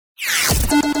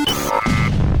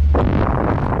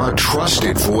A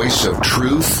trusted voice of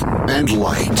truth and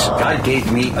light. God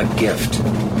gave me a gift.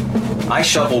 I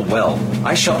shovel well.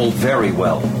 I shovel very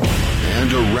well.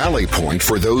 And a rally point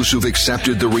for those who've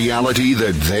accepted the reality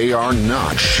that they are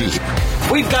not sheep.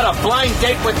 We've got a blind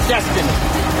date with destiny.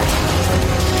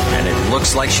 And it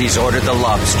looks like she's ordered the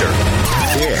lobster.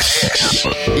 This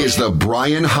is the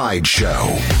Brian Hyde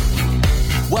Show.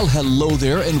 Well, hello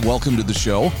there, and welcome to the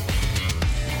show.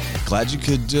 Glad you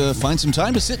could find some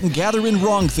time to sit and gather in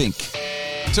Wrongthink,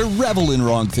 to revel in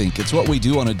Wrongthink. It's what we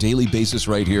do on a daily basis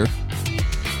right here.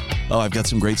 Oh, I've got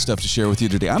some great stuff to share with you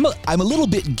today. I'm a little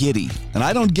bit giddy, and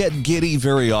I don't get giddy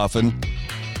very often.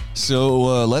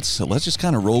 So let's just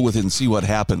kind of roll with it and see what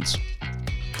happens.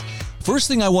 First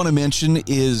thing I want to mention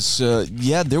is,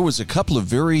 there was a couple of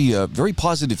very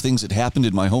positive things that happened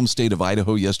in my home state of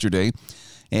Idaho yesterday,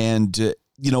 and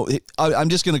I'm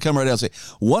just going to come right out and say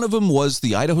one of them was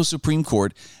the Idaho Supreme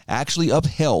Court actually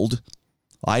upheld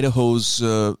Idaho's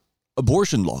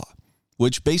abortion law,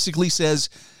 which basically says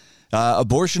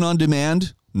abortion on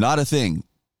demand, not a thing.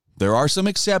 There are some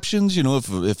exceptions,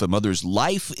 if a mother's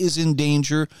life is in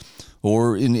danger,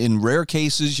 or in rare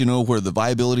cases, where the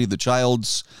viability of the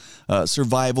child's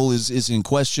survival is in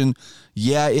question.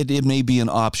 Yeah, it may be an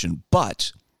option,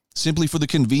 but simply for the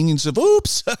convenience of,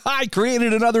 oops, I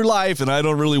created another life and I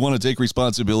don't really want to take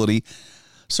responsibility.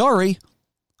 Sorry.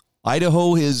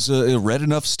 Idaho is a red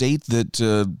enough state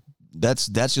that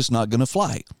that's just not going to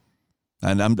fly.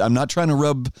 And I'm not trying to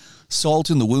rub salt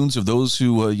in the wounds of those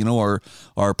who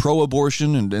are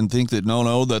pro-abortion and think that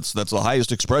no that's the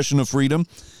highest expression of freedom.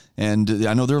 And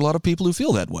I know there are a lot of people who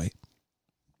feel that way.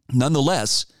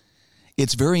 Nonetheless,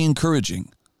 it's very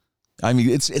encouraging. I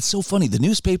mean, it's so funny. The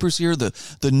newspapers here,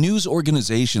 the news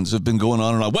organizations have been going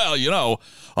on and on. Well,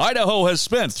 Idaho has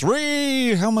spent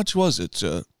how much was it?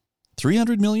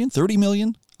 300 million, 30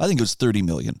 million? I think it was 30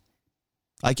 million.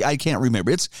 I can't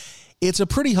remember. It's a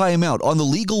pretty high amount on the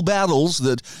legal battles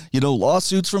that,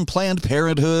 lawsuits from Planned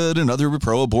Parenthood and other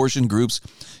pro-abortion groups,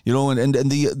 and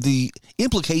the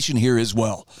implication here is,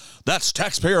 well, that's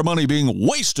taxpayer money being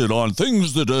wasted on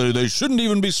things that they shouldn't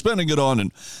even be spending it on.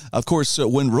 And, of course,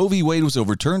 when Roe v. Wade was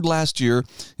overturned last year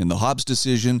in the Hobbs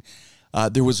decision,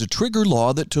 there was a trigger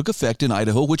law that took effect in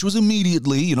Idaho, which was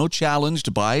immediately,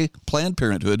 challenged by Planned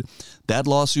Parenthood. That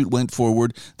lawsuit went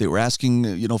forward. They were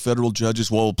asking, federal judges,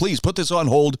 well, please put this on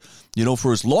hold,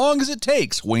 for as long as it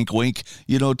takes, wink, wink,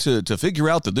 to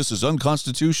figure out that this is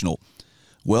unconstitutional.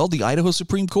 Well, the Idaho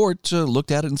Supreme Court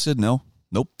looked at it and said,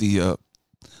 nope, the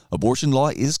abortion law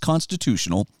is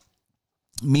constitutional,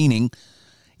 meaning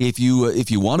if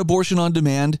you want abortion on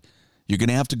demand, you're going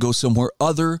to have to go somewhere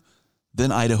other than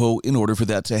Idaho in order for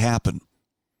that to happen.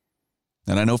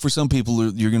 And I know for some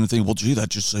people you're going to think, well, gee, that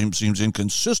just seems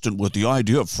inconsistent with the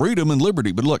idea of freedom and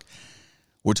liberty. But look,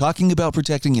 we're talking about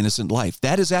protecting innocent life.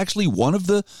 That is actually one of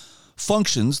the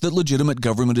functions that legitimate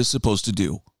government is supposed to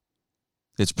do.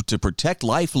 It's to protect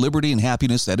life, liberty, and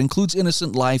happiness. That includes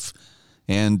innocent life.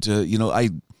 And,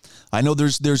 I know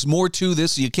there's more to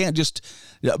this. You can't just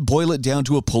boil it down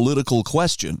to a political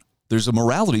question. There's a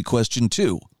morality question,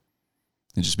 too.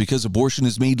 And just because abortion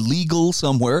is made legal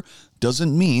somewhere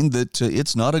doesn't mean that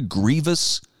it's not a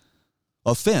grievous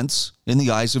offense in the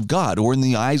eyes of God or in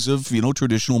the eyes of,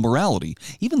 traditional morality.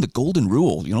 Even the golden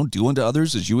rule, do unto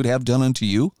others as you would have done unto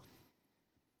you.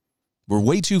 We're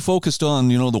way too focused on,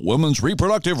 the woman's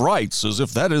reproductive rights as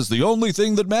if that is the only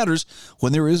thing that matters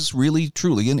when there is really,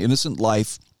 truly an innocent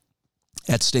life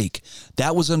at stake.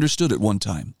 That was understood at one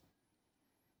time.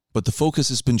 But the focus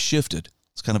has been shifted.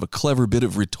 It's kind of a clever bit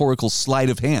of rhetorical sleight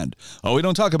of hand. Oh, we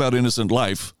don't talk about innocent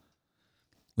life.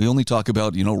 We only talk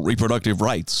about, reproductive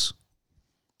rights.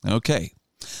 Okay.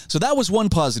 So that was one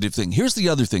positive thing. Here's the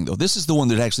other thing, though. This is the one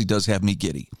that actually does have me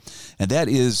giddy. And that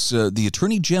is the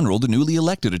Attorney General, the newly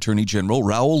elected Attorney General,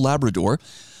 Raul Labrador,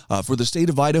 for the state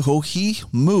of Idaho. He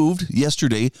moved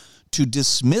yesterday to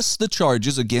dismiss the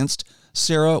charges against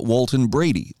Sarah Walton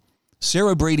Brady.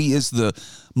 Sarah Brady is the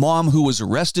mom who was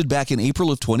arrested back in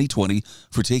April of 2020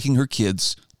 for taking her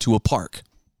kids to a park.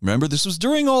 Remember, this was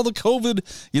during all the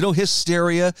COVID,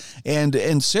 hysteria,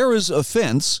 and Sarah's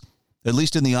offense, at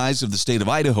least in the eyes of the state of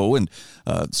Idaho and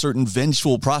certain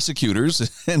vengeful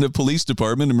prosecutors and a police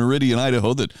department in Meridian,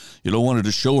 Idaho that, wanted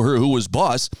to show her who was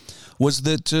boss, was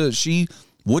that she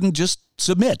wouldn't just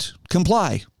submit,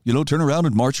 comply, turn around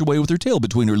and march away with her tail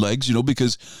between her legs,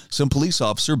 because some police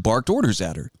officer barked orders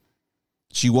at her.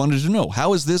 She wanted to know,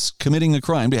 how is this committing a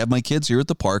crime to have my kids here at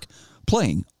the park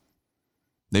playing?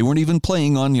 They weren't even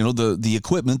playing on, the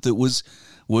equipment that was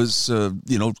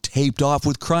taped off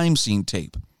with crime scene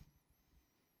tape.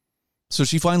 So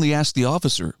she finally asked the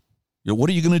officer, what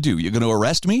are you going to do? You're going to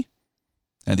arrest me?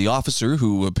 And the officer,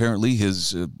 who apparently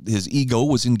his ego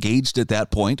was engaged at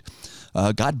that point,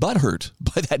 got butthurt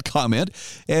by that comment.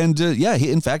 And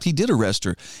in fact, he did arrest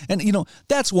her. And,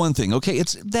 that's one thing. Okay,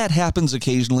 that happens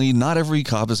occasionally. Not every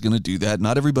cop is going to do that.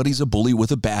 Not everybody's a bully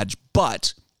with a badge.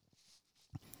 But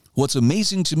what's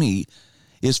amazing to me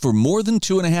is for more than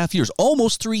 2.5 years,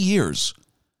 almost 3 years,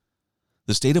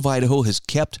 the state of Idaho has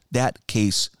kept that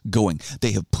case going.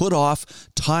 They have put off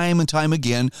time and time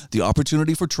again the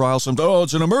opportunity for trial.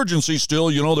 It's an emergency still.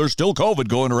 There's still COVID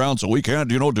going around, so we can't,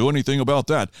 do anything about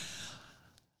that.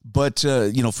 But,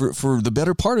 for the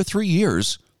better part of 3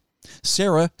 years,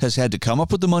 Sarah has had to come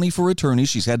up with the money for attorneys.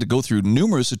 She's had to go through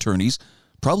numerous attorneys,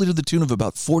 probably to the tune of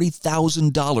about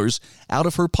 $40,000 out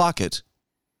of her pocket,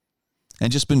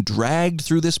 and just been dragged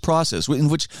through this process, in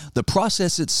which the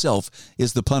process itself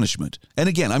is the punishment. And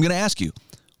again, I'm going to ask you,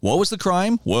 what was the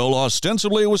crime? Well,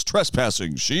 ostensibly it was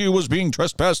trespassing. She was being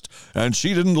trespassed, and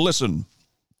she didn't listen.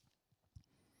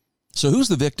 So who's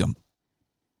the victim?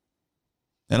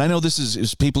 And I know this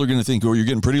is people are going to think, you're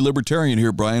getting pretty libertarian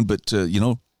here, Brian, but,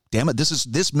 damn it,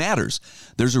 this matters.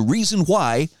 There's a reason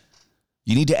why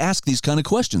you need to ask these kind of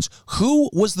questions. Who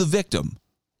was the victim?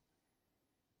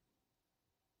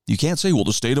 You can't say,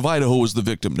 the state of Idaho was the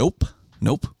victim.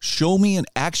 Nope. Show me an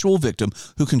actual victim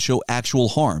who can show actual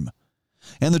harm.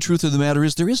 And the truth of the matter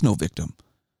is there is no victim.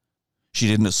 She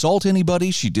didn't assault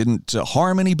anybody. She didn't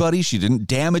harm anybody. She didn't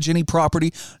damage any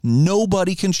property.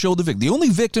 Nobody can show the victim. The only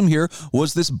victim here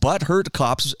was this butthurt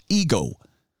cop's ego.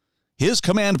 His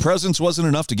command presence wasn't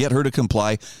enough to get her to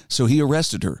comply, so he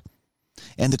arrested her.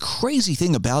 And the crazy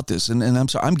thing about this, and I'm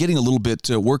sorry, I'm getting a little bit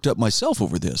worked up myself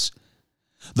over this.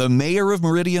 The mayor of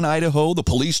Meridian, Idaho, the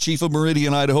police chief of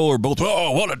Meridian, Idaho are both,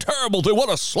 what a terrible thing, what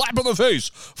a slap in the face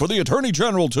for the attorney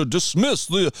general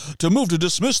to move to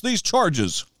dismiss these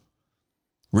charges.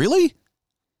 Really?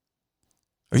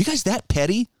 Are you guys that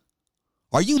petty?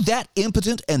 Are you that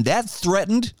impotent and that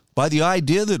threatened by the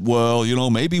idea that,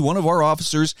 maybe one of our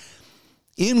officers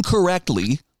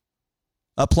incorrectly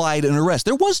applied an arrest?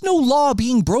 There was no law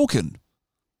being broken.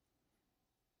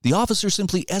 The officer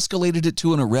simply escalated it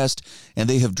to an arrest, and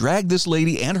they have dragged this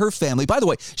lady and her family. By the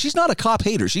way, she's not a cop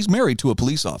hater. She's married to a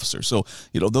police officer. So,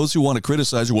 those who want to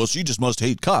criticize her, she just must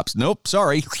hate cops. Nope,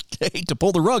 sorry. I hate to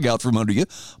pull the rug out from under you,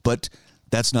 but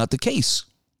that's not the case.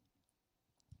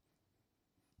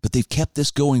 But they've kept this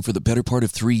going for the better part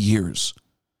of 3 years.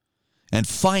 And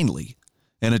finally,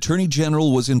 an attorney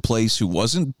general was in place who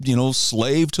wasn't,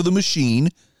 slave to the machine,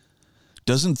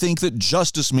 doesn't think that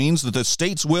justice means that the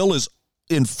state's will is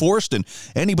enforced, and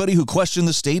anybody who questions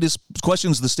the state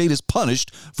is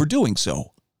punished for doing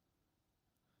so.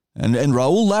 And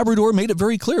Raul Labrador made it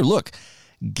very clear. Look,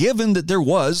 given that there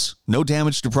was no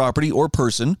damage to property or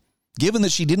person, given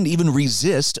that she didn't even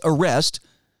resist arrest,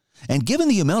 and given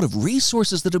the amount of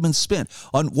resources that have been spent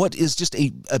on what is just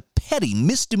a petty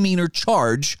misdemeanor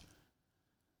charge,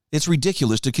 it's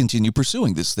ridiculous to continue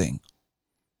pursuing this thing.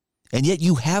 And yet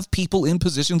you have people in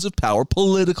positions of power,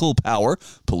 political power,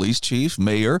 police chief,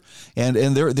 mayor, and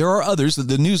there are others.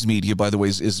 The news media, by the way,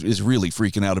 is really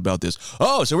freaking out about this.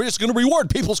 Oh, so we're just going to reward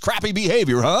people's crappy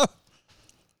behavior, huh?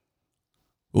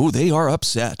 Oh, they are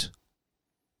upset.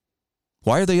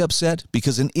 Why are they upset?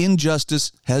 Because an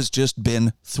injustice has just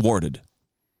been thwarted.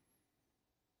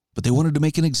 But they wanted to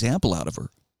make an example out of her.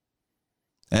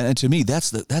 And to me,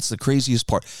 that's the craziest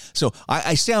part. So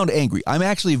I sound angry. I'm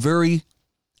actually very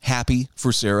happy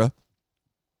for Sarah.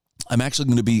 I'm actually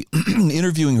going to be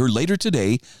interviewing her later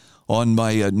today on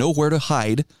my Nowhere to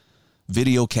Hide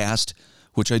video cast,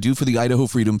 which I do for the Idaho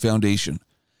Freedom Foundation.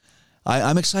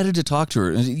 I'm excited to talk to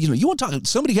her. You want to talk?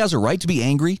 Somebody has a right to be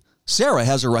angry. Sarah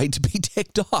has a right to be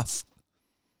ticked off.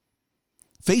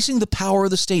 Facing the power of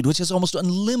the state, which has almost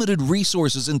unlimited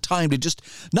resources and time to just,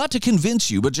 not to convince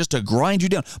you, but just to grind you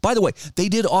down. By the way, they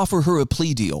did offer her a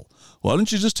plea deal. Why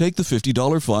don't you just take the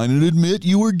 $50 fine and admit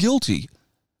you were guilty?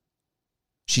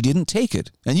 She didn't take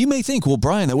it. And you may think, well,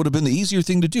 Brian, that would have been the easier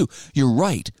thing to do. You're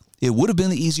right. It would have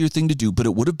been the easier thing to do, but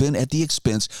it would have been at the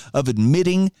expense of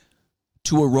admitting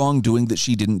to a wrongdoing that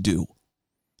she didn't do.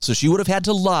 So she would have had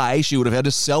to lie. She would have had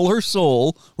to sell her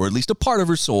soul, or at least a part of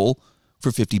her soul,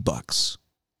 for $50.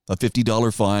 A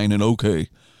 $50 fine, and okay,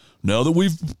 now that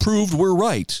we've proved we're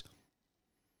right.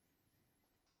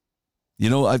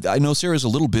 I know Sarah's a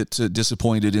little bit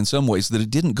disappointed in some ways that it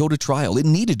didn't go to trial. It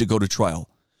needed to go to trial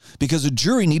because a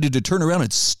jury needed to turn around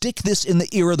and stick this in the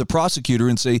ear of the prosecutor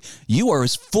and say, you are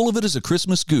as full of it as a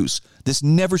Christmas goose. This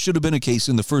never should have been a case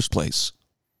in the first place.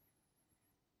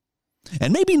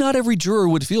 And maybe not every juror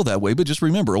would feel that way, but just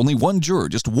remember, only one juror,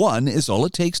 just one, is all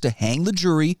it takes to hang the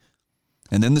jury.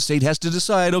 And then the state has to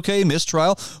decide, okay,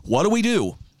 mistrial, what do we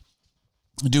do?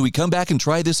 Do we come back and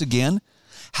try this again?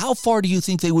 How far do you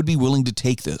think they would be willing to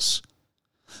take this?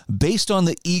 Based on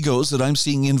the egos that I'm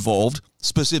seeing involved,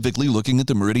 specifically looking at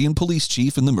the Meridian police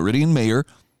chief and the Meridian mayor,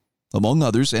 among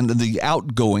others, and the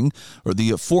outgoing or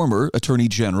the former attorney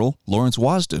general, Lawrence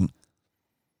Wasden,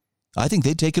 I think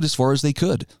they'd take it as far as they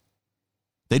could.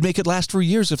 They'd make it last for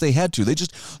years if they had to. They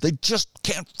just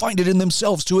can't find it in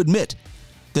themselves to admit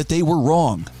that they were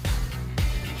wrong.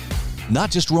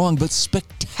 Not just wrong, but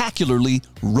spectacularly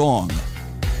wrong.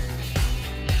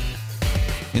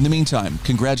 In the meantime,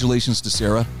 congratulations to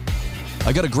Sarah.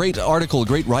 I got a great article, a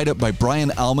great write-up by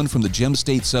Brian Allman from the Gem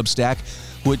State Substack,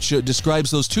 which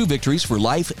describes those two victories for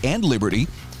life and liberty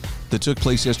that took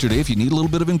place yesterday. If you need a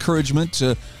little bit of encouragement,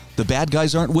 the bad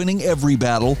guys aren't winning every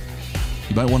battle.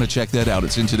 You might want to check that out.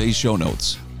 It's in today's show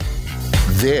notes.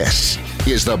 This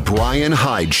is the Brian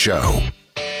Hyde Show.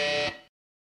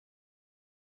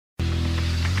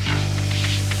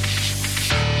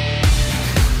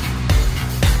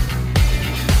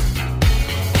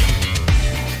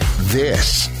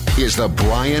 This is the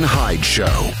Brian Hyde Show.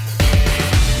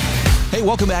 Hey,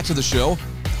 welcome back to the show.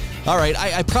 All right,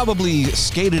 I probably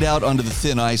skated out onto the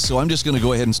thin ice, so I'm just going to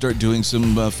go ahead and start doing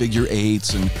some figure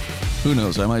eights, and who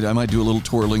knows, I might do a little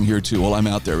twirling here too while I'm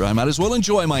out there. I might as well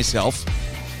enjoy myself.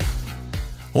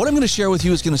 What I'm going to share with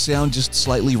you is going to sound just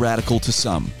slightly radical to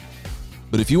some.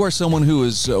 But if you are someone who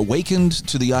is awakened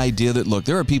to the idea that, look,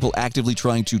 there are people actively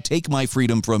trying to take my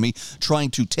freedom from me,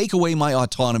 trying to take away my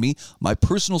autonomy, my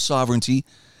personal sovereignty,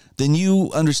 then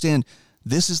you understand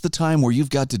this is the time where you've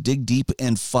got to dig deep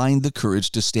and find the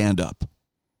courage to stand up.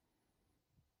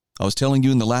 I was telling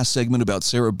you in the last segment about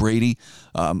Sarah Brady.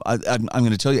 I'm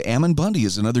going to tell you, Ammon Bundy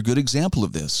is another good example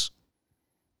of this.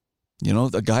 You know,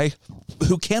 the guy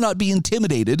who cannot be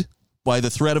intimidated by the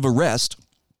threat of arrest,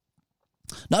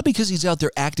 not because he's out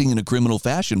there acting in a criminal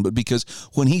fashion, but because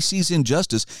when he sees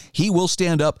injustice, he will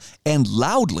stand up and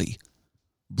loudly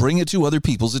bring it to other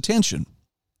people's attention.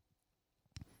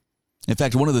 In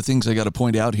fact, one of the things I got to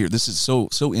point out here, this is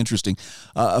so interesting.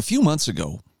 A few months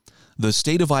ago, the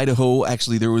state of Idaho,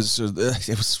 actually, there was,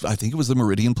 I think it was the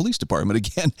Meridian Police Department,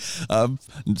 again,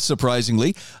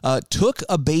 surprisingly, took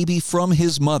a baby from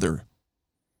his mother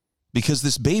because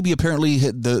this baby apparently,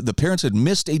 the parents had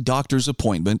missed a doctor's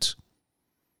appointment.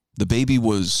 The baby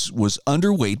was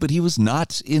underweight, but he was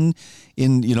not in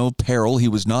peril. He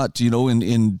was not, he wasn't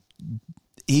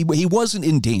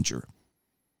in danger,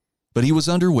 but he was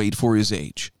underweight for his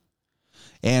age.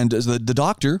 And the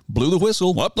doctor blew the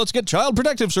whistle. Well, let's get Child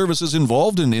Protective Services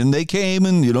involved, and in they came,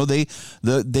 and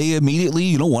they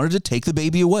immediately wanted to take the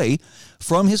baby away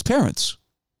from his parents,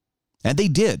 and they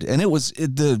did. And it was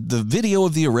the video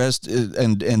of the arrest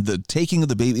and the taking of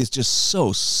the baby is just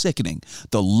so sickening.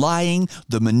 The lying,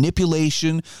 the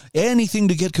manipulation, anything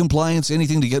to get compliance,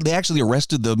 anything to get. They actually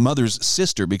arrested the mother's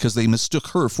sister because they mistook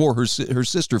her for her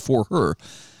sister for her.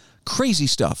 Crazy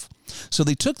stuff. So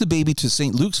they took the baby to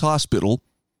St. Luke's Hospital,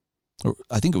 or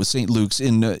I think it was St. Luke's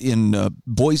in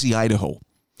Boise, Idaho.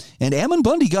 And Ammon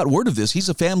Bundy got word of this. He's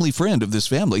a family friend of this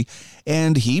family,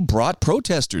 and he brought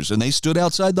protesters, and they stood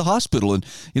outside the hospital. And,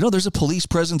 there's a police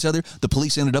presence out there. The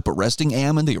police ended up arresting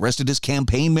Ammon. They arrested his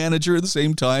campaign manager at the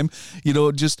same time.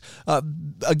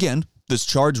 Again, this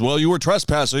charge, well, you were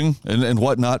trespassing and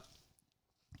whatnot.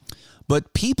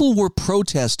 But people were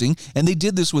protesting, and they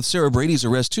did this with Sarah Brady's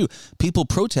arrest too. People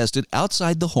protested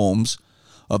outside the homes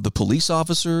of the police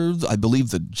officer, I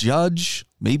believe the judge,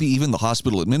 maybe even the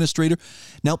hospital administrator.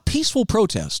 Now, peaceful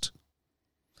protest.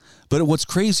 But what's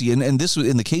crazy, and this was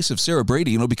in the case of Sarah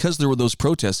Brady, because there were those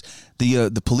protests,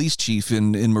 the police chief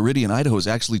in Meridian, Idaho is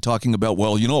actually talking about,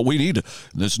 well, what we need,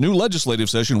 this new legislative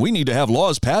session, we need to have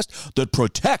laws passed that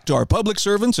protect our public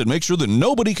servants and make sure that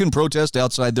nobody can protest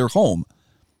outside their home.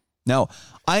 Now,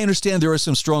 I understand there are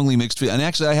some strongly mixed, and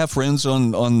actually I have friends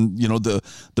on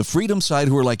the freedom side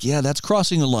who are like, yeah, that's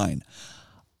crossing a line.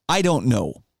 I don't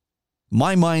know.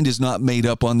 My mind is not made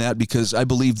up on that because I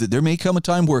believe that there may come a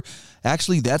time where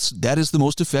actually that is the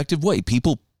most effective way.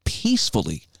 People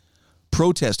peacefully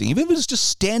protesting, even if it's just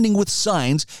standing with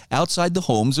signs outside the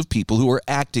homes of people who are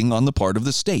acting on the part of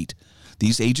the state.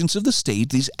 These agents of the state,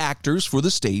 these actors for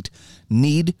the state,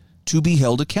 need to be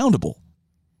held accountable.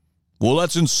 Well,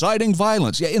 that's inciting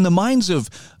violence. Yeah, in the minds of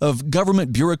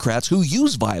government bureaucrats who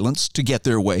use violence to get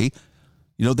their way,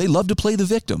 they love to play the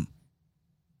victim.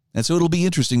 And so it'll be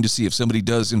interesting to see if somebody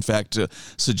does, in fact,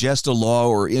 suggest a law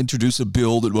or introduce a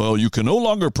bill that, well, you can no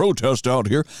longer protest out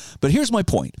here. But here's my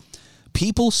point.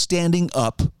 People standing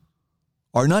up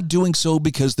are not doing so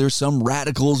because there's some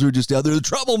radicals who are just out there, the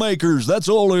troublemakers. That's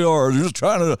all they are. They're just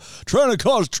trying to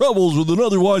cause troubles with an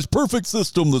otherwise perfect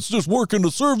system that's just working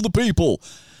to serve the people.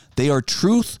 They are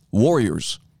truth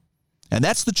warriors. And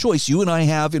that's the choice you and I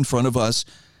have in front of us.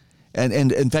 And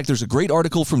in fact, there's a great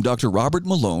article from Dr. Robert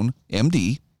Malone,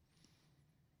 MD,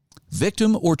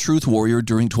 Victim or Truth Warrior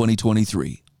during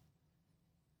 2023.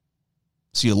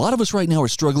 See, a lot of us right now are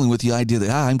struggling with the idea that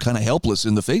I'm kind of helpless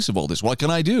in the face of all this. What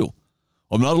can I do?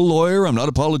 I'm not a lawyer. I'm not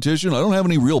a politician. I don't have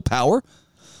any real power.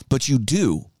 But you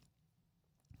do.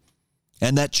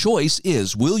 And that choice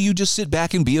is, will you just sit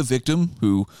back and be a victim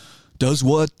who does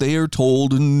what they are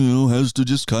told and has to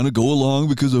just kind of go along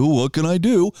because, what can I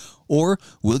do? Or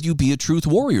will you be a truth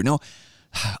warrior? Now,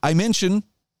 I mention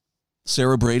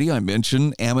Sarah Brady, I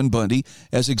mention Ammon Bundy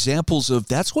as examples of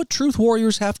that's what truth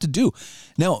warriors have to do.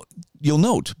 Now, you'll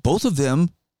note both of them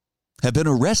have been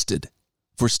arrested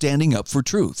for standing up for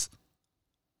truth.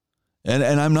 And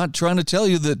I'm not trying to tell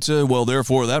you that,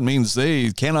 therefore that means they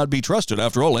cannot be trusted.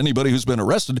 After all, anybody who's been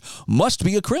arrested must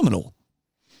be a criminal.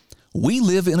 We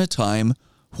live in a time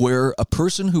where a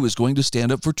person who is going to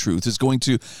stand up for truth is going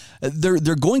to,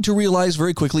 they're going to realize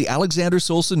very quickly, Alexander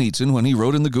Solzhenitsyn, when he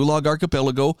wrote in the Gulag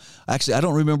Archipelago, actually, I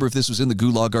don't remember if this was in the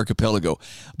Gulag Archipelago,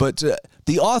 but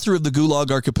the author of the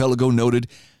Gulag Archipelago noted,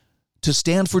 to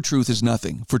stand for truth is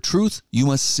nothing. For truth, you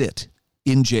must sit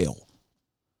in jail.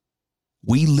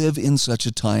 We live in such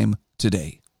a time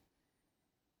today.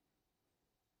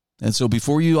 And so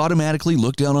before you automatically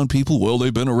look down on people, well,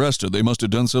 they've been arrested, they must have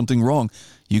done something wrong,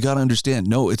 you got to understand,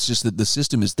 no, it's just that the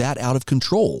system is that out of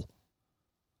control.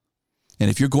 And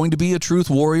if you're going to be a truth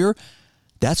warrior,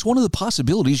 that's one of the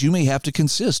possibilities you may have to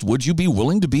consider. Would you be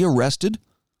willing to be arrested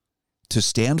to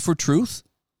stand for truth?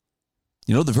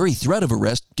 The very threat of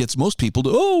arrest gets most people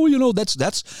to,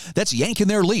 that's yanking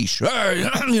their leash.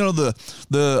 The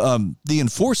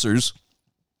enforcers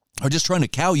are just trying to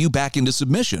cow you back into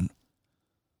submission.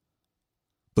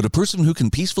 But a person who can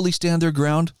peacefully stand their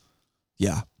ground,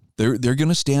 they're going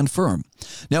to stand firm.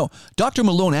 Now, Dr.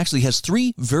 Malone actually has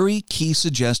 3 very key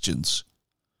suggestions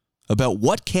about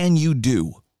what can you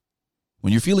do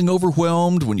when you're feeling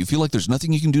overwhelmed, when you feel like there's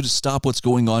nothing you can do to stop what's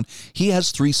going on. He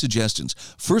has 3 suggestions.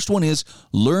 First one is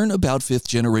learn about 5th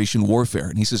generation warfare.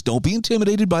 And he says, don't be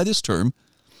intimidated by this term.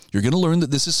 You're going to learn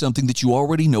that this is something that you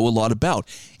already know a lot about.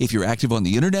 If you're active on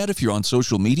the internet, if you're on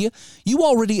social media, you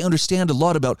already understand a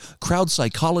lot about crowd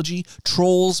psychology,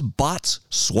 trolls, bots,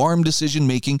 swarm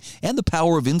decision-making, and the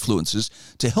power of influences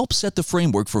to help set the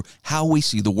framework for how we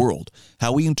see the world,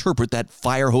 how we interpret that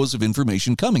fire hose of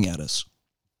information coming at us.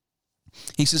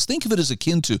 He says, think of it as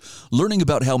akin to learning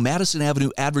about how Madison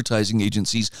Avenue advertising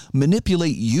agencies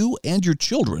manipulate you and your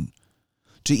children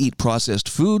to eat processed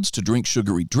foods, to drink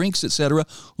sugary drinks, etc.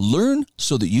 Learn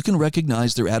so that you can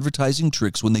recognize their advertising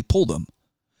tricks when they pull them.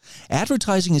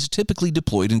 Advertising is typically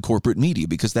deployed in corporate media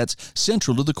because that's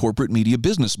central to the corporate media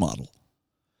business model.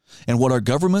 And what our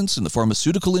governments and the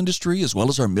pharmaceutical industry, as well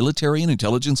as our military and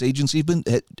intelligence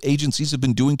agencies have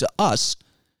been doing to us,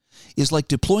 is like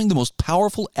deploying the most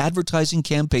powerful advertising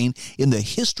campaign in the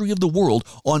history of the world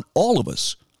on all of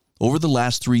us over the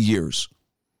last 3 years.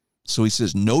 So he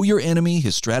says, know your enemy,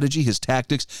 his strategy, his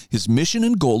tactics. His mission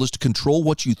and goal is to control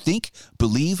what you think,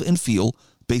 believe, and feel,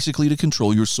 basically to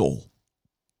control your soul.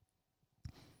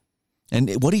 And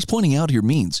what he's pointing out here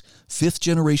means 5th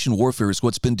generation warfare is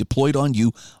what's been deployed on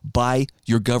you by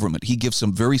your government. He gives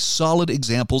some very solid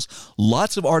examples,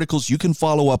 lots of articles you can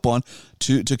follow up on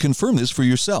to confirm this for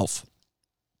yourself.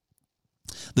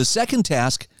 The second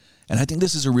task, and I think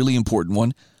this is a really important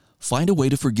one, find a way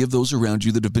to forgive those around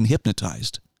you that have been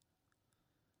hypnotized.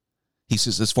 He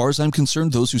says, as far as I'm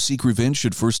concerned, those who seek revenge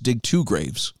should first dig 2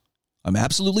 graves. I'm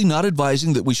absolutely not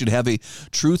advising that we should have a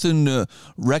truth and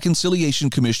reconciliation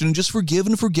commission and just forgive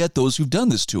and forget those who've done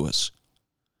this to us.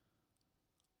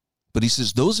 But he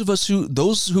says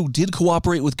those who did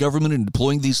cooperate with government in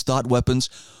deploying these thought weapons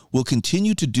will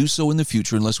continue to do so in the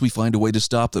future unless we find a way to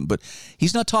stop them. But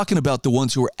he's not talking about the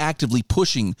ones who are actively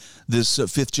pushing this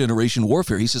 5th generation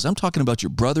warfare. He says, I'm talking about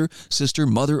your brother, sister,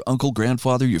 mother, uncle,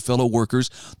 grandfather, your fellow workers,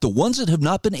 the ones that have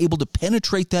not been able to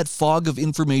penetrate that fog of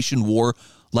information war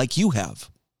like you have.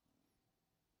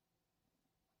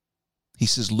 He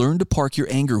says, learn to park your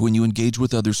anger when you engage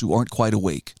with others who aren't quite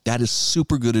awake. That is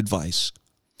super good advice.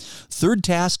 Third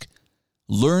task,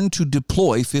 learn to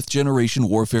deploy 5th generation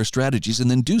warfare strategies and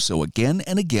then do so again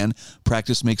and again.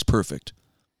 Practice makes perfect.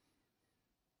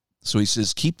 So he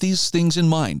says, keep these things in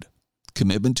mind.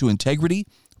 Commitment to integrity,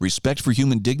 respect for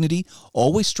human dignity,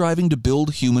 always striving to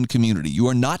build human community. You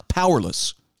are not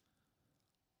powerless.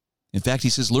 In fact, he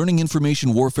says, learning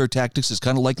information warfare tactics is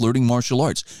kind of like learning martial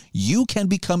arts. You can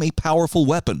become a powerful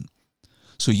weapon.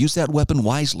 So use that weapon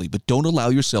wisely, but don't allow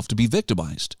yourself to be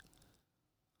victimized.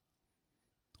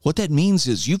 What that means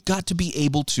is you've got to be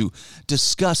able to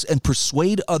discuss and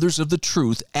persuade others of the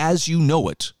truth as you know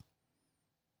it.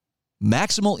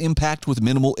 Maximal impact with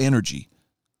minimal energy.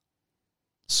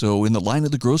 So in the line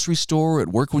of the grocery store, at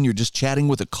work when you're just chatting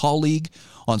with a colleague,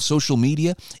 on social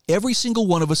media, every single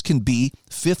one of us can be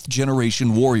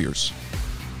fifth-generation warriors.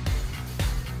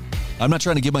 I'm not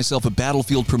trying to give myself a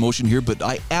battlefield promotion here, but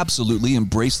I absolutely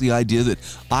embrace the idea that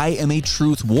I am a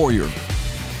truth warrior.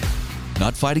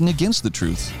 Not fighting against the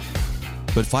truth,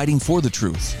 but fighting for the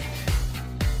truth.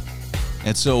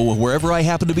 And so wherever I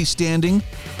happen to be standing,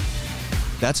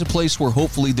 that's a place where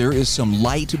hopefully there is some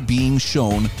light being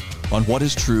shown on what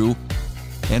is true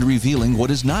and revealing what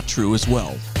is not true as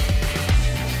well.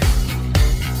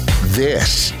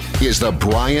 This is The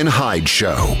Brian Hyde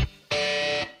Show.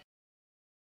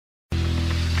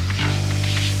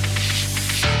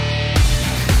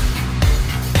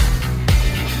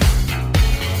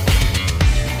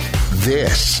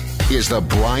 This is The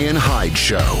Brian Hyde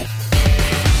Show.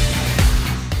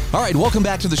 All right, welcome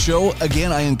back to the show.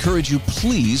 Again, I encourage you,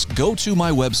 please go to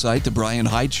my website,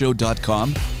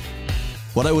 thebrianhydeshow.com.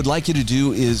 What I would like you to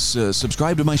do is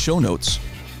subscribe to my show notes.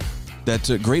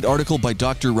 That great article by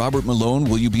Dr. Robert Malone,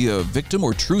 Will You Be a Victim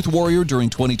or Truth Warrior During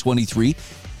 2023?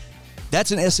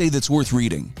 That's an essay that's worth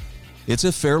reading. It's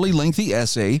a fairly lengthy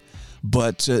essay,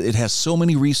 but it has so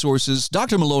many resources.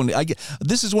 Dr. Malone,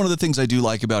 this is one of the things I do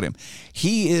like about him.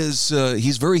 He's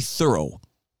very thorough.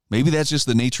 Maybe that's just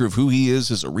the nature of who he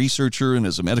is as a researcher and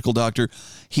as a medical doctor.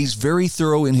 He's very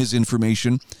thorough in his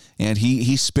information, and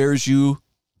he spares you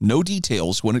no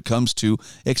details when it comes to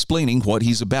explaining what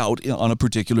he's about on a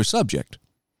particular subject.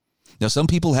 Now, some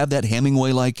people have that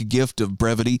Hemingway-like gift of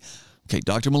brevity. Okay,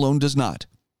 Dr. Malone does not,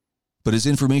 but his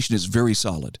information is very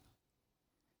solid.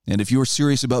 And if you're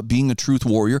serious about being a truth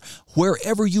warrior,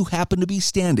 wherever you happen to be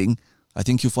standing, I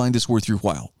think you'll find this worth your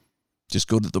while. Just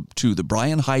go to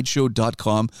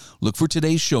thebrianhydeshow.com. Look for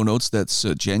today's show notes. That's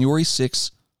January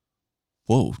 6th.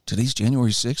 Whoa, today's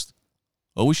January 6th?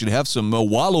 Oh, we should have some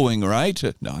wallowing, right?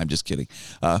 No, I'm just kidding.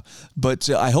 But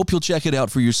I hope you'll check it out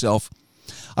for yourself.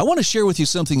 I want to share with you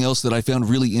something else that I found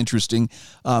really interesting.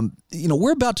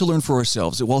 We're about to learn for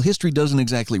ourselves that while history doesn't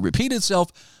exactly repeat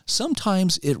itself,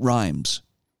 sometimes it rhymes.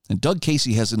 And Doug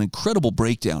Casey has an incredible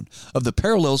breakdown of the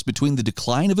parallels between the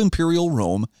decline of Imperial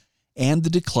Rome and the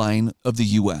decline of the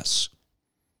U.S.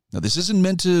 Now, this isn't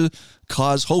meant to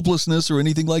cause hopelessness or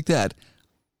anything like that,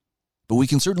 but we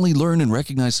can certainly learn and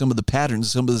recognize some of the patterns,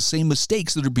 some of the same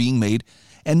mistakes that are being made,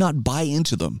 and not buy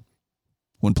into them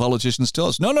when politicians tell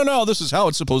us, no, this is how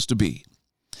it's supposed to be.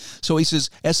 So he says,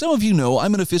 as some of you know,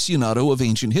 I'm an aficionado of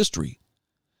ancient history.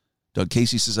 Doug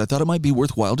Casey says, I thought it might be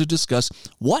worthwhile to discuss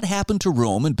what happened to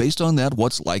Rome and based on that,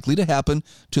 what's likely to happen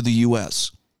to the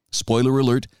U.S. Spoiler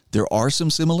alert, there are some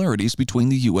similarities between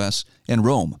the U.S. and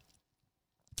Rome.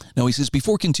 Now he says,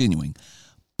 before continuing,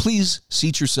 please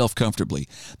seat yourself comfortably.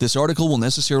 This article will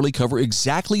necessarily cover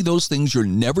exactly those things you're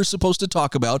never supposed to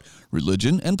talk about,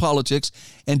 religion and politics,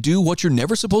 and do what you're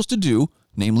never supposed to do,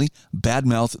 namely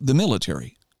badmouth the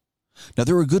military. Now,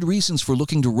 there are good reasons for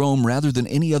looking to Rome rather than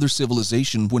any other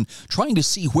civilization when trying to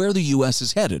see where the U.S.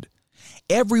 is headed.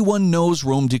 Everyone knows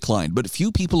Rome declined, but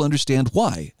few people understand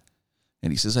why.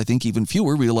 And he says, I think even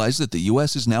fewer realize that the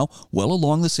U.S. is now well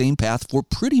along the same path for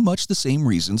pretty much the same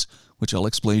reasons, which I'll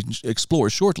explore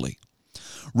shortly.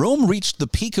 Rome reached the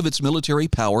peak of its military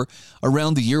power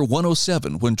around the year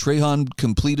 107 when Trajan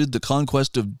completed the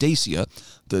conquest of Dacia,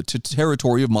 the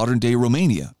territory of modern-day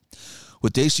Romania.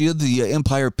 With Dacia, the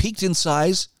empire peaked in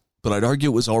size, but I'd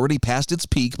argue it was already past its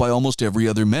peak by almost every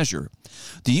other measure.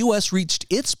 The U.S. reached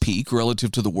its peak relative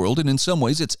to the world, and in some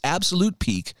ways its absolute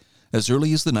peak, as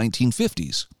early as the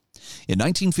 1950s. In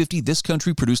 1950, this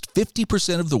country produced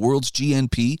 50% of the world's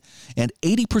GNP and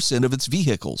 80% of its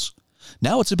vehicles.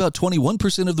 Now it's about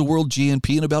 21% of the world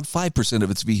GNP and about 5% of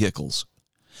its vehicles.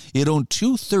 It owned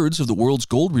 2/3 of the world's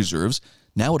gold reserves.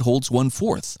 Now it holds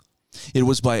 1/4. It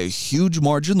was by a huge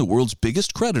margin the world's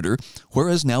biggest creditor,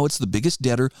 whereas now it's the biggest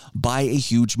debtor by a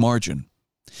huge margin.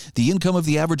 The income of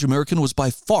the average American was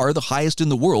by far the highest in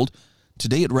the world.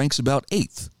 Today it ranks about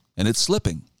 8th, and it's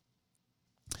slipping.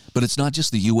 But it's not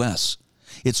just the U.S.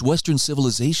 It's Western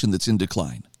civilization that's in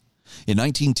decline. In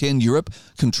 1910, Europe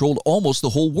controlled almost the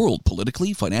whole world,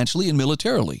 politically, financially, and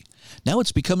militarily. Now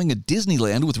it's becoming a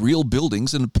Disneyland with real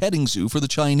buildings and a petting zoo for the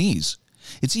Chinese.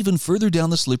 It's even further down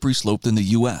the slippery slope than the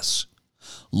U.S.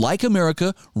 Like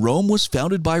America, Rome was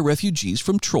founded by refugees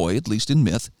from Troy, at least in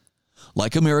myth.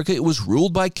 Like America, it was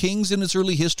ruled by kings in its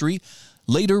early history.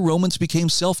 Later, Romans became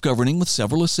self-governing with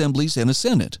several assemblies and a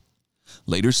senate.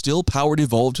 Later still, power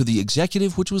devolved to the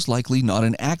executive, which was likely not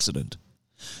an accident.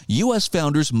 U.S.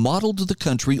 founders modeled the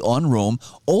country on Rome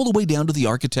all the way down to the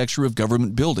architecture of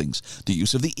government buildings, the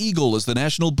use of the eagle as the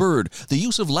national bird, the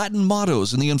use of Latin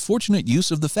mottos, and the unfortunate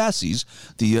use of the fasces,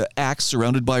 the axe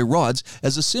surrounded by rods,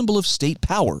 as a symbol of state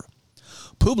power.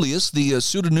 Publius, the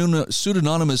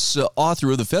pseudonymous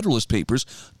author of the Federalist Papers,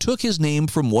 took his name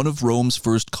from one of Rome's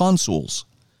first consuls.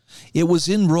 It was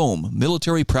in Rome.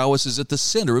 Military prowess is at the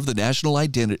center of the national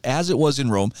identity. As it was in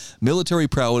Rome, military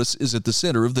prowess is at the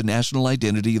center of the national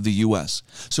identity of the U.S.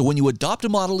 So when you adopt a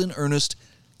model in earnest,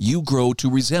 you grow to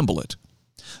resemble it.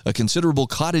 A considerable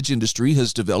cottage industry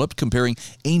has developed comparing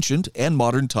ancient and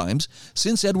modern times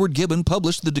since Edward Gibbon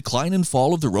published The Decline and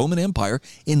Fall of the Roman Empire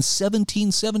in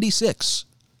 1776,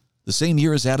 the same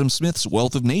year as Adam Smith's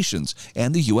Wealth of Nations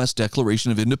and the U.S. Declaration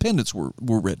of Independence were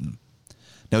written.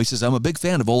 Now, he says, I'm a big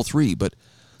fan of all three, but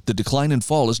The Decline and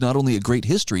Fall is not only a great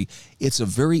history, it's a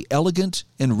very elegant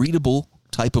and readable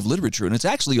type of literature, and it's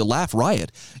actually a laugh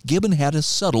riot. Gibbon had a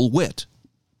subtle wit.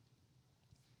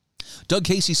 Doug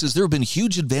Casey says, there have been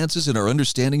huge advances in our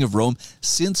understanding of Rome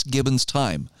since Gibbon's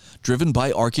time, driven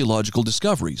by archaeological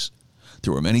discoveries.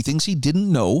 There were many things he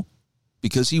didn't know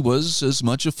because he was as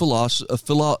much a philologist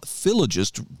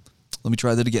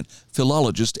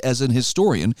as an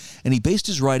historian, and he based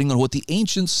his writing on what the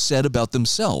ancients said about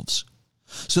themselves.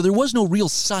 So there was no real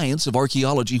science of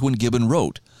archaeology when Gibbon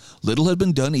wrote. Little had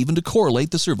been done even to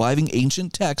correlate the surviving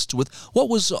ancient texts with what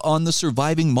was on the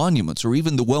surviving monuments or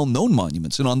even the well-known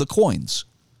monuments and on the coins.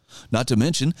 Not to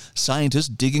mention scientists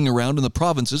digging around in the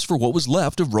provinces for what was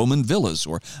left of Roman villas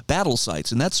or battle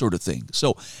sites and that sort of thing.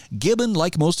 So Gibbon,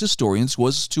 like most historians,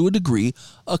 was to a degree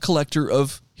a collector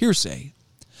of hearsay.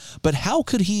 But how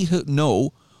could he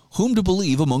know whom to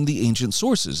believe among the ancient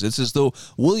sources? It's as though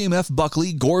William F.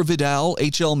 Buckley, Gore Vidal,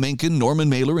 H.L. Mencken, Norman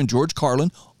Mailer, and George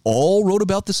Carlin all wrote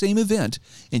about the same event,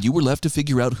 and you were left to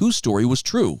figure out whose story was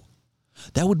true.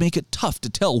 That would make it tough to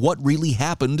tell what really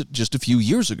happened just a few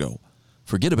years ago.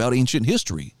 Forget about ancient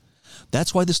history.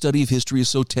 That's why the study of history is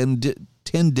so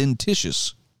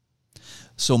tendentious.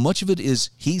 So much of it is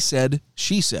he said,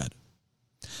 she said.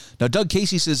 Now, Doug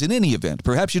Casey says, in any event,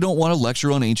 perhaps you don't want to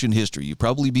lecture on ancient history. You'd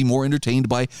probably be more entertained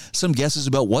by some guesses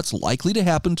about what's likely to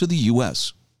happen to the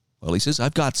U.S. Well, he says,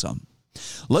 I've got some.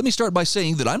 Let me start by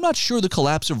saying that I'm not sure the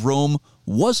collapse of Rome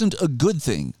wasn't a good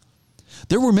thing.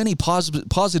 There were many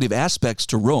positive aspects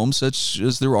to Rome, such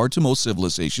as there are to most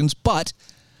civilizations, but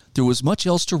there was much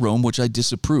else to Rome which I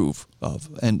disapprove of,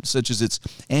 and such as its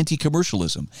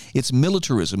anti-commercialism, its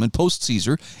militarism, and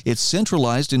post-Caesar, its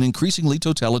centralized and increasingly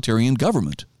totalitarian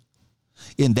government.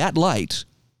 In that light,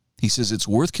 he says it's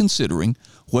worth considering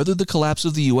whether the collapse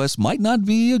of the U.S. might not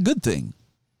be a good thing.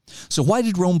 So why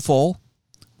did Rome fall?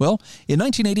 Well, in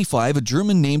 1985, a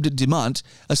German named Demant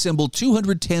assembled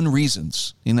 210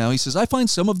 reasons. And now he says, I find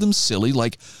some of them silly,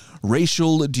 like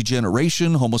racial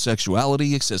degeneration,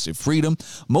 homosexuality, excessive freedom.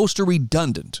 Most are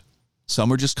redundant.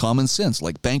 Some are just common sense,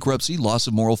 like bankruptcy, loss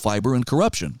of moral fiber, and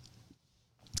corruption.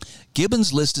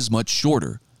 Gibbon's list is much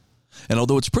shorter. And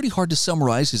although it's pretty hard to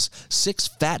summarize his 6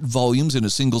 fat volumes in a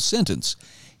single sentence,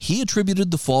 he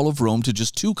attributed the fall of Rome to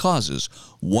just 2 causes,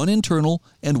 one internal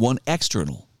and one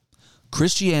external: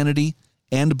 Christianity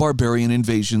and barbarian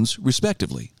invasions,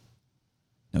 respectively.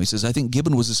 Now, he says, I think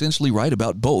Gibbon was essentially right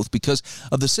about both. Because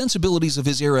of the sensibilities of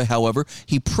his era, however,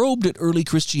 he probed at early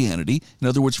Christianity, in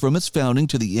other words, from its founding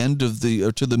to the end of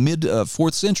to the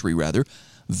mid-4th century,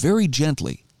 very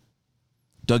gently.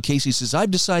 Doug Casey says, I've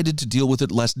decided to deal with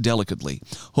it less delicately.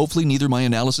 Hopefully neither my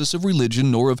analysis of religion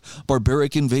nor of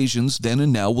barbaric invasions then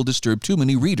and now will disturb too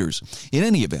many readers. In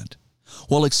any event,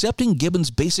 while accepting Gibbon's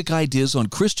basic ideas on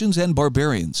Christians and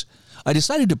barbarians, I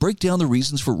decided to break down the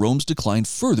reasons for Rome's decline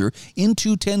further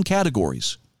into 10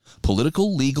 categories: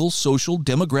 political, legal, social,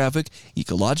 demographic,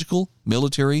 ecological,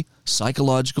 military,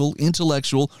 psychological,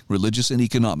 intellectual, religious, and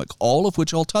economic, all of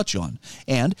which I'll touch on.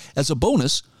 And, as a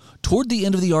bonus, toward the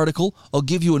end of the article, I'll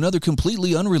give you another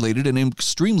completely unrelated and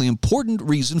extremely important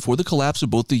reason for the collapse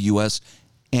of both the U.S.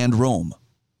 and Rome.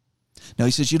 Now,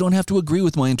 he says, you don't have to agree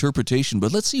with my interpretation,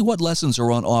 but let's see what lessons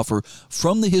are on offer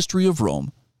from the history of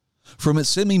Rome, from its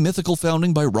semi-mythical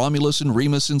founding by Romulus and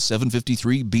Remus in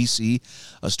 753 BC,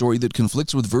 a story that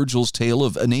conflicts with Virgil's tale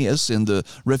of Aeneas and the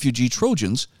refugee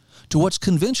Trojans, to what's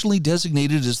conventionally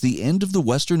designated as the end of the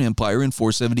Western Empire in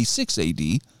 476 AD,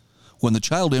 when the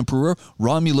child emperor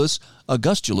Romulus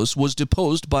Augustulus was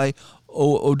deposed by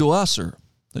Odoacer,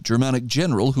 a Germanic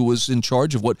general who was in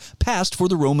charge of what passed for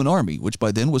the Roman army, which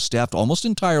by then was staffed almost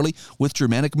entirely with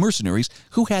Germanic mercenaries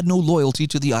who had no loyalty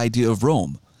to the idea of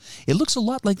Rome. It looks a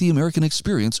lot like the American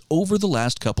experience over the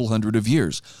last couple hundred of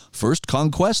years. First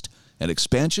conquest and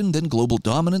expansion, then global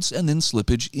dominance, and then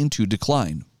slippage into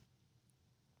decline.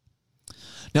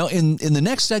 Now, in the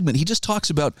next segment, he just talks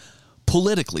about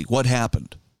politically what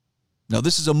happened. Now,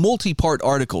 this is a multi-part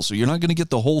article, so you're not going to get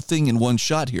the whole thing in one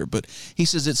shot here, but he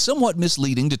says it's somewhat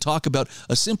misleading to talk about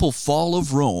a simple fall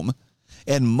of Rome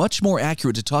and much more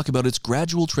accurate to talk about its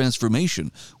gradual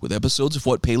transformation with episodes of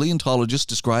what paleontologists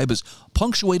describe as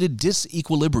punctuated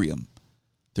disequilibrium.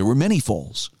 There were many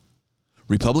falls.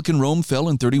 Republican Rome fell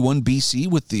in 31 BC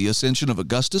with the ascension of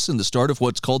Augustus and the start of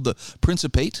what's called the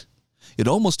Principate. It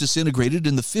almost disintegrated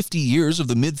in the 50 years of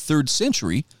the mid-3rd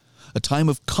century, a time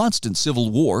of constant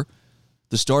civil war,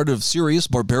 the start of serious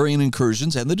barbarian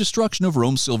incursions, and the destruction of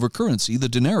Rome's silver currency, the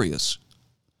denarius.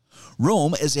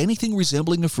 Rome, as anything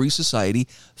resembling a free society,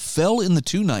 fell in the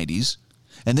 290s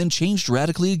and then changed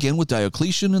radically again with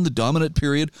Diocletian in the dominant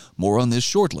period. More on this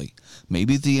shortly.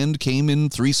 Maybe the end came in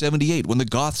 378 when the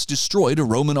Goths destroyed a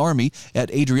Roman army at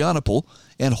Adrianople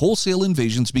and wholesale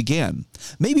invasions began.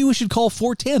 Maybe we should call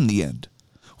 410 the end,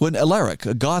 when Alaric,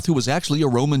 a Goth who was actually a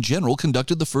Roman general,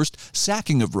 conducted the first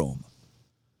sacking of Rome.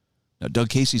 Now, Doug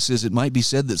Casey says it might be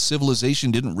said that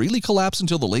civilization didn't really collapse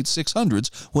until the late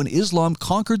 600s when Islam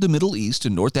conquered the Middle East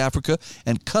and North Africa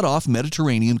and cut off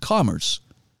Mediterranean commerce.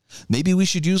 Maybe we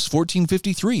should use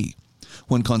 1453,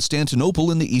 when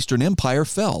Constantinople in the Eastern Empire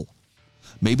fell.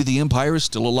 Maybe the empire is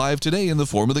still alive today in the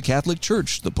form of the Catholic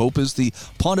Church. The Pope is the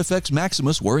Pontifex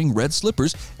Maximus wearing red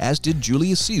slippers, as did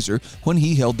Julius Caesar when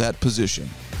he held that position.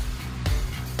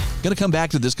 Going to come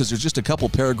back to this because there's just a couple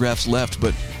paragraphs left,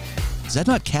 but does that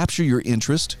not capture your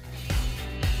interest?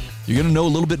 You're going to know a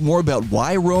little bit more about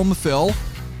why Rome fell.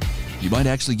 You might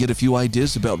actually get a few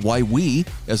ideas about why we,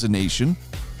 as a nation,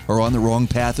 are on the wrong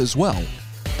path as well.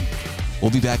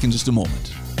 We'll be back in just a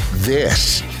moment.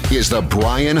 This is The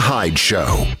Brian Hyde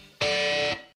Show.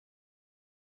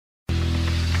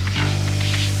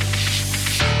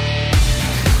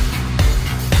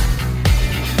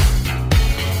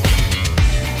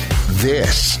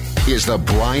 This is The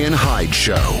Brian Hyde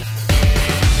Show.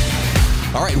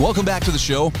 All right, welcome back to the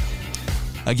show.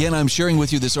 Again, I'm sharing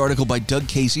with you this article by Doug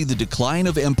Casey, The Decline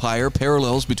of Empire,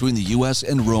 Parallels Between the U.S.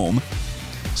 and Rome.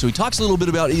 So he talks a little bit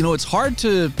about, it's hard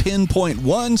to pinpoint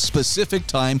one specific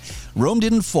time. Rome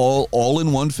didn't fall all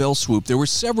in one fell swoop. There were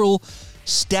several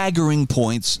staggering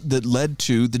points that led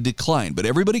to the decline, but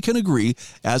everybody can agree,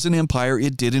 as an empire,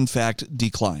 it did in fact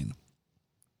decline.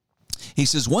 He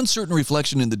says one certain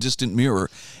reflection in the distant mirror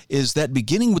is that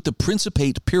beginning with the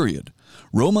Principate period,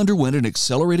 Rome underwent an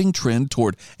accelerating trend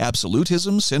toward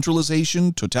absolutism,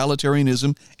 centralization,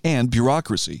 totalitarianism, and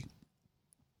bureaucracy.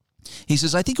 He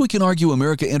says, I think we can argue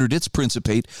America entered its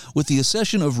Principate with the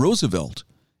accession of Roosevelt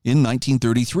in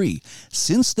 1933.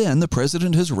 Since then, the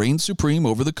president has reigned supreme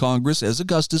over the Congress as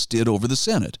Augustus did over the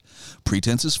Senate.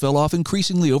 Pretenses fell off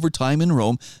increasingly over time in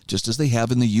Rome, just as they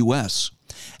have in the U.S.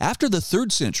 After the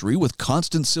 3rd century, with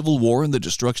constant civil war and the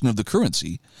destruction of the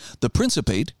currency, the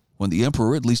Principate, when the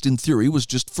emperor, at least in theory, was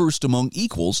just first among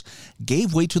equals,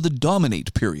 gave way to the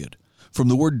Dominate period, from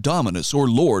the word dominus or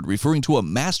lord, referring to a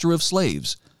master of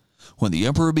slaves, when the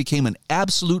emperor became an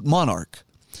absolute monarch.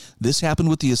 This happened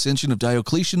with the ascension of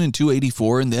Diocletian in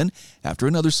 284 and then, after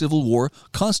another civil war,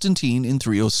 Constantine in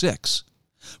 306.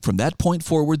 From that point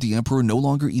forward, the emperor no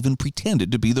longer even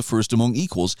pretended to be the first among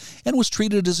equals and was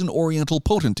treated as an oriental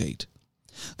potentate.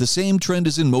 The same trend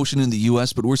is in motion in the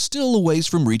U.S., but we're still a ways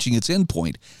from reaching its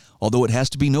endpoint, although it has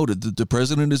to be noted that the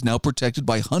president is now protected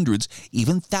by hundreds,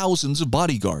 even thousands of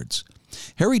bodyguards.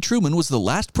 Harry Truman was the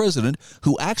last president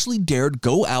who actually dared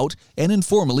go out and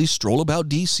informally stroll about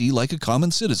D.C. like a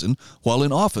common citizen while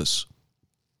in office.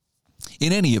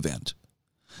 In any event,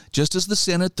 just as the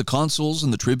Senate, the consuls,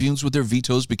 and the tribunes with their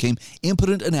vetoes became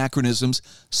impotent anachronisms,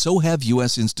 so have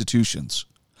U.S. institutions.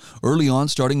 Early on,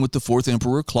 starting with the 4th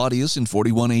Emperor Claudius in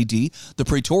 41 AD, the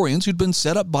Praetorians who'd been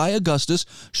set up by Augustus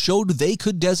showed they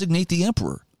could designate the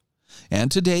emperor.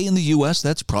 And today in the U.S.,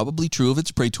 that's probably true of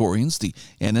its Praetorians, the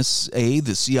NSA,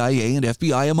 the CIA, and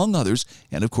FBI, among others,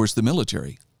 and of course the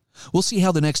military. We'll see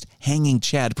how the next hanging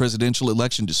Chad presidential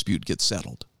election dispute gets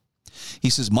settled. He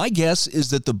says, my guess is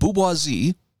that the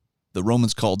bourgeoisie, the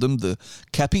Romans called them the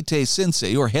capite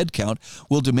sensei or head count,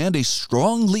 will demand a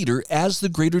strong leader as the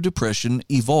Greater Depression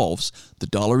evolves, the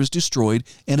dollar is destroyed,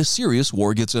 and a serious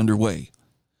war gets underway.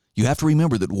 You have to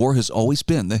remember that war has always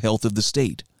been the health of the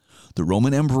state. The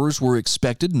Roman emperors were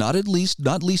expected, not least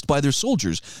by their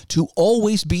soldiers, to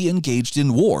always be engaged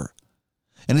in war.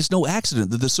 And it's no accident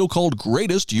that the so-called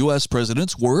greatest U.S.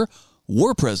 presidents were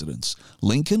war presidents,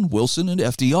 Lincoln, Wilson, and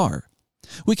FDR.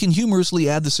 We can humorously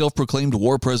add the self-proclaimed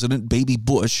war president Baby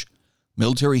Bush.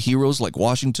 Military heroes like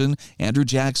Washington, Andrew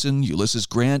Jackson, Ulysses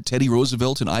Grant, Teddy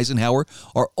Roosevelt, and Eisenhower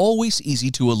are always easy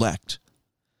to elect.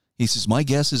 He says, my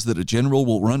guess is that a general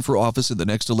will run for office in the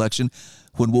next election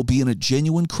when we'll be in a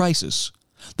genuine crisis.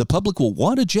 The public will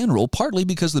want a general partly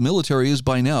because the military is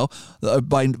now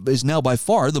by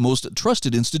far the most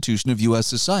trusted institution of U.S.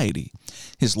 society.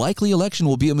 His likely election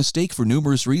will be a mistake for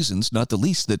numerous reasons, not the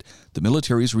least that the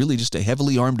military is really just a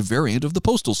heavily armed variant of the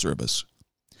Postal Service.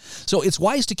 So it's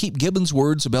wise to keep Gibbon's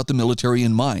words about the military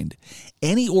in mind.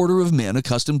 Any order of men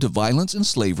accustomed to violence and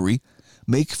slavery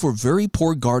make for very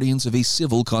poor guardians of a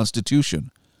civil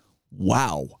constitution.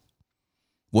 Wow.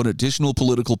 One additional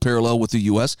political parallel with the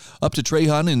U.S., up to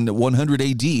Trajan in 100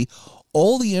 A.D.,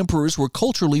 all the emperors were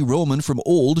culturally Roman from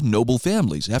old noble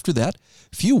families. After that,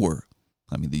 few were.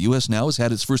 I mean, the U.S. now has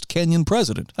had its first Kenyan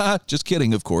president. Just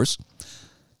kidding, of course.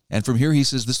 And from here, he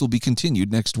says this will be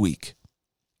continued next week.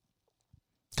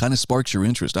 Kind of sparks your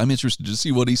interest. I'm interested to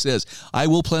see what he says. I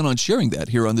will plan on sharing that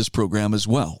here on this program as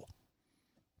well.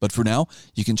 But for now,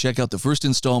 you can check out the first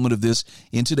installment of this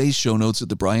in today's show notes at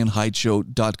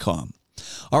thebrianhydeshow.com.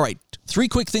 All right, 3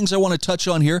 quick things I want to touch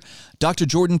on here. Dr.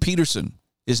 Jordan Peterson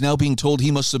is now being told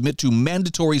he must submit to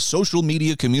mandatory social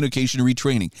media communication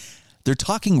retraining. They're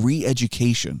talking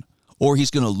re-education, or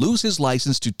he's going to lose his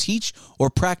license to teach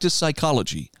or practice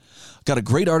psychology. Got a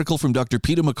great article from Dr.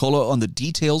 Peter McCullough on the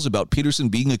details about Peterson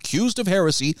being accused of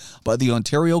heresy by the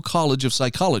Ontario College of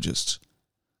Psychologists.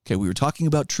 Okay, we were talking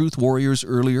about truth warriors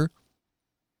earlier.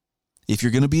 If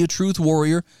you're going to be a truth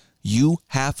warrior, you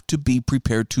have to be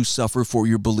prepared to suffer for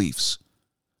your beliefs.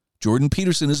 Jordan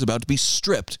Peterson is about to be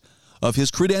stripped of his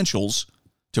credentials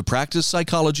to practice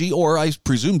psychology, or I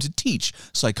presume to teach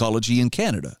psychology in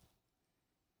Canada.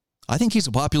 I think he's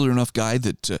a popular enough guy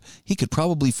that he could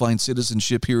probably find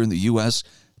citizenship here in the U.S.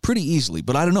 pretty easily.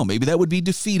 But I don't know, maybe that would be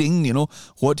defeating,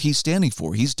 what he's standing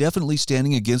for. He's definitely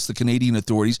standing against the Canadian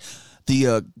authorities.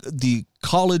 The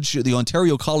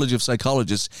Ontario College of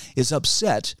Psychologists is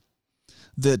upset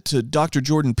that Dr.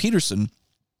 Jordan Peterson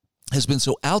has been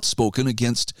so outspoken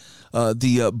against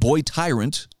the boy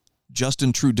tyrant,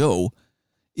 Justin Trudeau,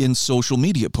 in social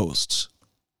media posts.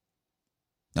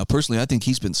 Now, personally, I think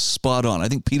he's been spot on. I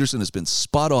think Peterson has been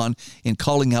spot on in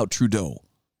calling out Trudeau.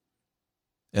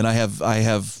 And I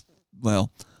was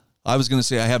going to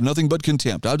say I have nothing but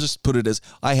contempt. I'll just put it as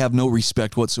I have no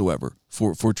respect whatsoever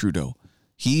for Trudeau.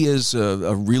 He is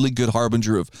a really good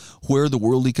harbinger of where the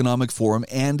World Economic Forum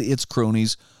and its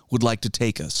cronies would like to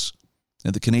take us.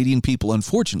 And the Canadian people,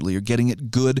 unfortunately, are getting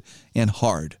it good and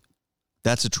hard.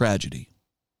 That's a tragedy.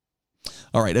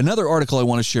 All right, another article I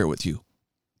want to share with you.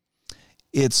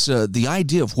 It's the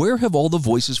idea of where have all the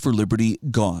voices for liberty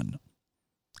gone?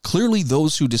 Clearly,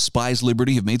 those who despise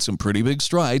liberty have made some pretty big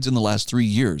strides in the last 3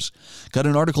 years. Got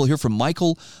an article here from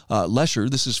Michael Lesher.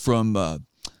 This is from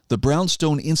the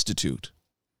Brownstone Institute,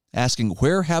 asking,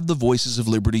 where have the voices of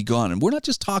liberty gone? And we're not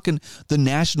just talking the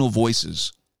national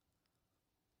voices.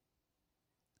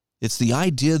 It's the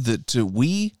idea that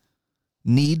we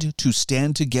need to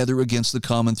stand together against the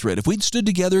common threat. If we'd stood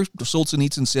together,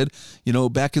 Solzhenitsyn said,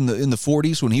 back in the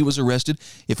 40s when he was arrested,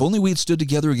 if only we'd stood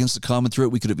together against the common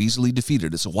threat, we could have easily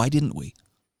defeated it. So why didn't we?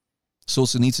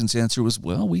 Solzhenitsyn's answer was,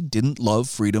 well, we didn't love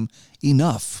freedom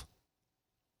enough.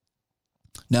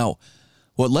 Now,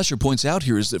 what Lesher points out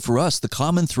here is that for us, the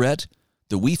common threat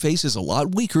that we face is a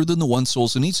lot weaker than the one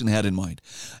Solzhenitsyn had in mind.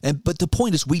 But the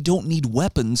point is, we don't need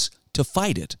weapons to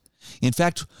fight it. In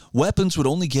fact, weapons would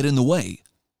only get in the way.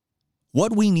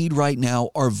 What we need right now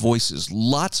are voices,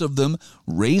 lots of them,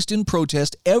 raised in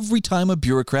protest every time a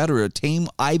bureaucrat or a tame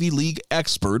Ivy League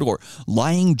expert or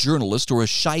lying journalist or a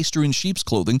shyster in sheep's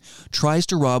clothing tries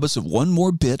to rob us of one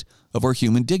more bit of our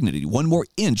human dignity, one more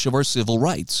inch of our civil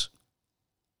rights.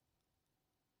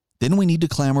 Then we need to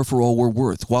clamor for all we're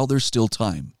worth while there's still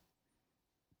time.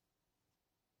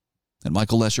 And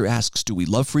Michael Lesher asks, do we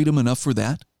love freedom enough for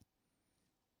that?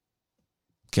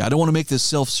 Okay, I don't want to make this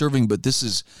self-serving, but this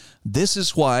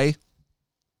is why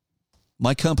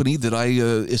my company that I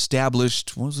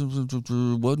established, when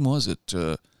was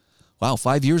it?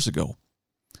 5 years ago.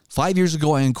 5 years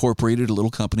ago, I incorporated a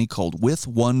little company called With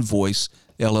One Voice,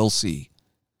 LLC.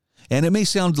 And it may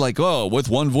sound like, with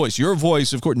one voice, your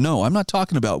voice, of course. No, I'm not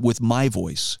talking about with my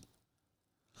voice.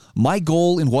 My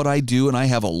goal in what I do, and I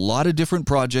have a lot of different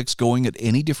projects going at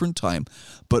any different time,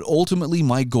 but ultimately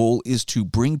my goal is to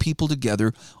bring people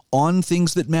together on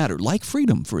things that matter, like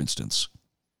freedom, for instance.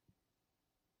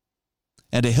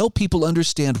 And to help people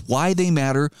understand why they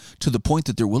matter to the point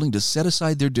that they're willing to set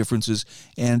aside their differences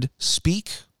and speak,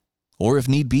 or if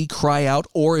need be, cry out,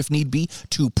 or if need be,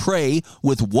 to pray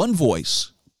with one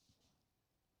voice.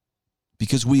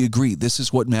 Because we agree this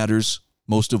is what matters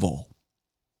most of all.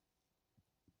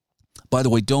 By the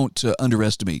way, don't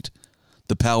underestimate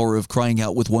the power of crying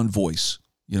out with one voice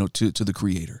to the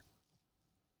Creator.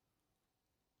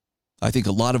 I think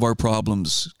a lot of our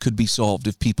problems could be solved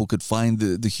if people could find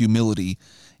the humility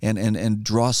and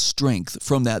draw strength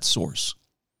from that source.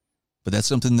 But that's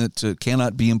something that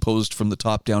cannot be imposed from the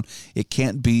top down. It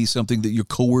can't be something that you're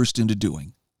coerced into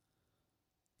doing.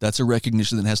 That's a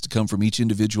recognition that has to come from each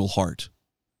individual heart.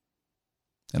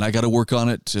 And I got to work on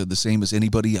it the same as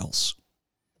anybody else.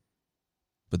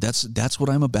 But that's what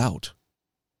I'm about.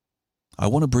 I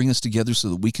want to bring us together so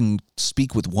that we can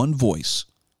speak with one voice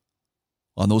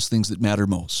on those things that matter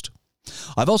most.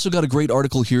 I've also got a great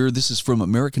article here. This is from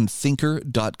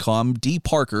AmericanThinker.com. D.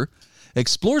 Parker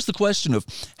explores the question of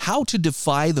how to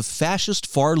defy the fascist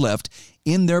far left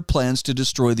in their plans to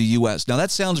destroy the U.S. Now,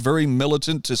 that sounds very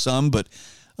militant to some, but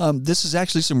this is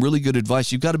actually some really good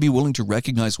advice. You've got to be willing to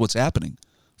recognize what's happening,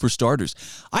 for starters.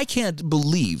 I can't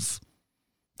believe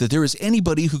that there is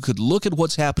anybody who could look at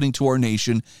what's happening to our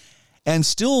nation and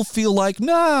still feel like,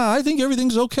 nah, I think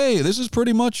everything's okay. This is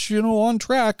pretty much, on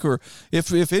track. Or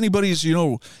if anybody's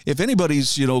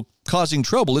causing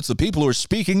trouble, it's the people who are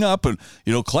speaking up and,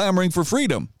 clamoring for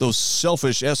freedom. Those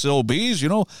selfish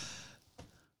SLBs,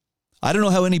 I don't know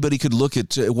how anybody could look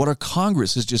at what our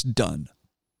Congress has just done.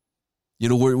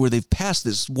 Where they've passed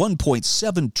this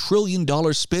 $1.7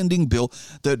 trillion spending bill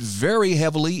that very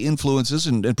heavily influences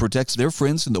and protects their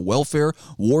friends in the welfare,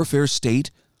 warfare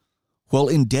state, while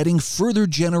indebting further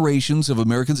generations of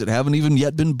Americans that haven't even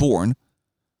yet been born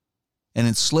and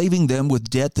enslaving them with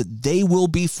debt that they will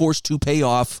be forced to pay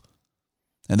off,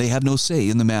 and they have no say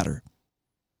in the matter.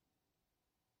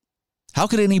 How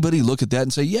could anybody look at that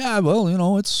and say, yeah, well,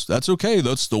 that's okay.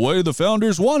 That's the way the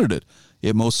founders wanted it.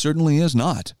 It most certainly is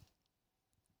not.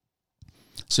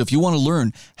 So if you want to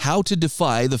learn how to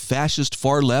defy the fascist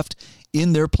far left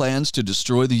in their plans to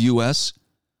destroy the U.S.,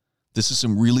 this is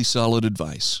some really solid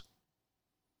advice.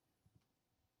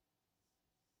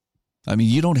 I mean,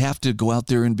 you don't have to go out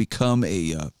there and become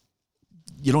a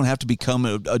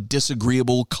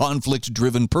disagreeable,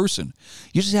 conflict-driven person.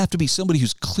 You just have to be somebody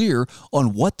who's clear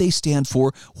on what they stand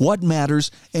for, what matters,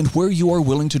 and where you are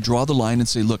willing to draw the line and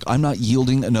say, look, I'm not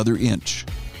yielding another inch.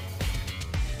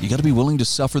 You got to be willing to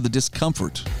suffer the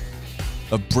discomfort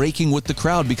of breaking with the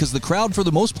crowd, because the crowd, for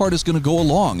the most part, is going to go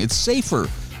along. It's safer.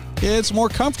 It's more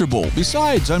comfortable.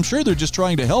 Besides, I'm sure they're just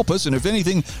trying to help us, and if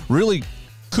anything really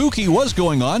kooky was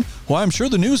going on, well, I'm sure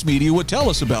the news media would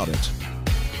tell us about it.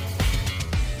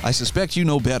 I suspect you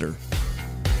know better.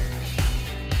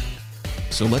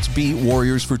 So let's be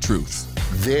warriors for truth.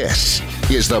 This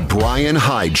is The Brian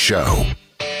Hyde Show.